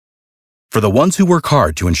For the ones who work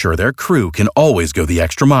hard to ensure their crew can always go the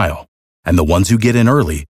extra mile, and the ones who get in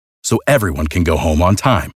early so everyone can go home on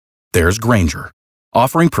time, there's Grainger,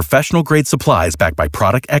 offering professional-grade supplies backed by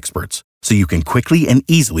product experts so you can quickly and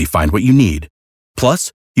easily find what you need.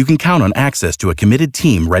 Plus, you can count on access to a committed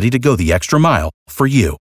team ready to go the extra mile for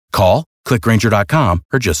you. Call, click Grainger.com,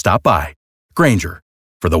 or just stop by. Grainger,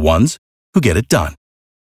 for the ones who get it done.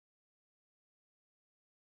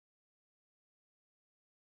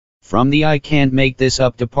 From the I Can't Make This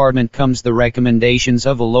Up department comes the recommendations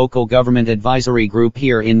of a local government advisory group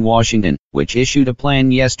here in Washington, which issued a plan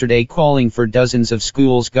yesterday calling for dozens of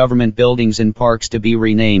schools, government buildings and parks to be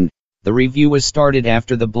renamed. The review was started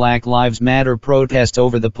after the Black Lives Matter protests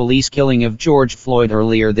over the police killing of George Floyd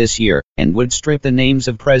earlier this year, and would strip the names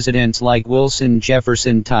of presidents like Wilson,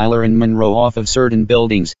 Jefferson, Tyler and Monroe off of certain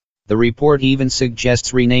buildings. The report even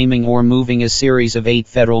suggests renaming or moving a series of 8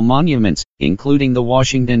 federal monuments, including the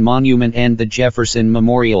Washington Monument and the Jefferson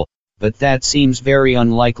Memorial, but that seems very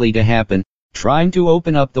unlikely to happen. Trying to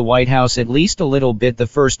open up the White House at least a little bit, the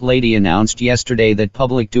First Lady announced yesterday that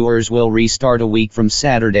public tours will restart a week from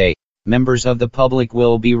Saturday. Members of the public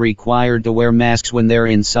will be required to wear masks when they're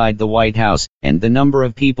inside the White House, and the number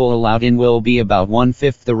of people allowed in will be about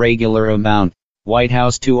 1/5 the regular amount. White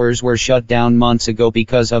House tours were shut down months ago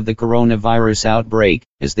because of the coronavirus outbreak,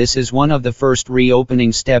 as this is one of the first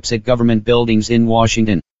reopening steps at government buildings in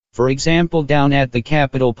Washington. For example, down at the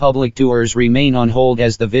Capitol, public tours remain on hold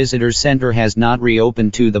as the Visitor Center has not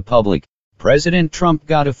reopened to the public. President Trump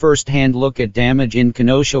got a first-hand look at damage in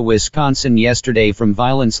Kenosha, Wisconsin yesterday from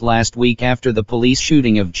violence last week after the police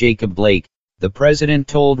shooting of Jacob Blake. The president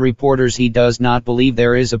told reporters he does not believe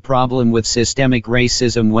there is a problem with systemic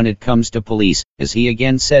racism when it comes to police, as he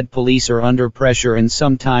again said police are under pressure and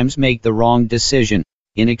sometimes make the wrong decision.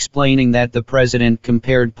 In explaining that, the president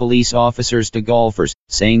compared police officers to golfers,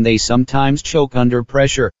 saying they sometimes choke under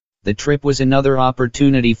pressure. The trip was another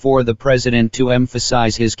opportunity for the president to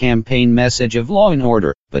emphasize his campaign message of law and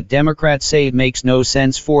order, but Democrats say it makes no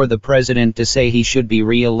sense for the president to say he should be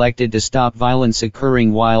re-elected to stop violence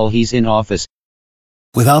occurring while he's in office.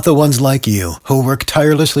 Without the ones like you, who work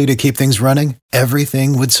tirelessly to keep things running,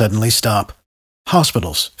 everything would suddenly stop.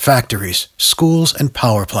 Hospitals, factories, schools, and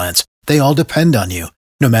power plants, they all depend on you.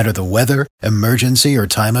 No matter the weather, emergency, or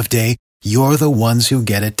time of day, you're the ones who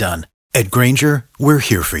get it done. At Grainger, we're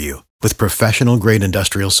here for you with professional-grade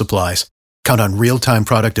industrial supplies. Count on real-time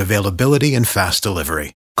product availability and fast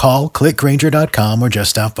delivery. Call, click Grainger.com, or just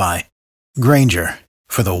stop by. Grainger,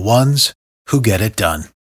 for the ones who get it done.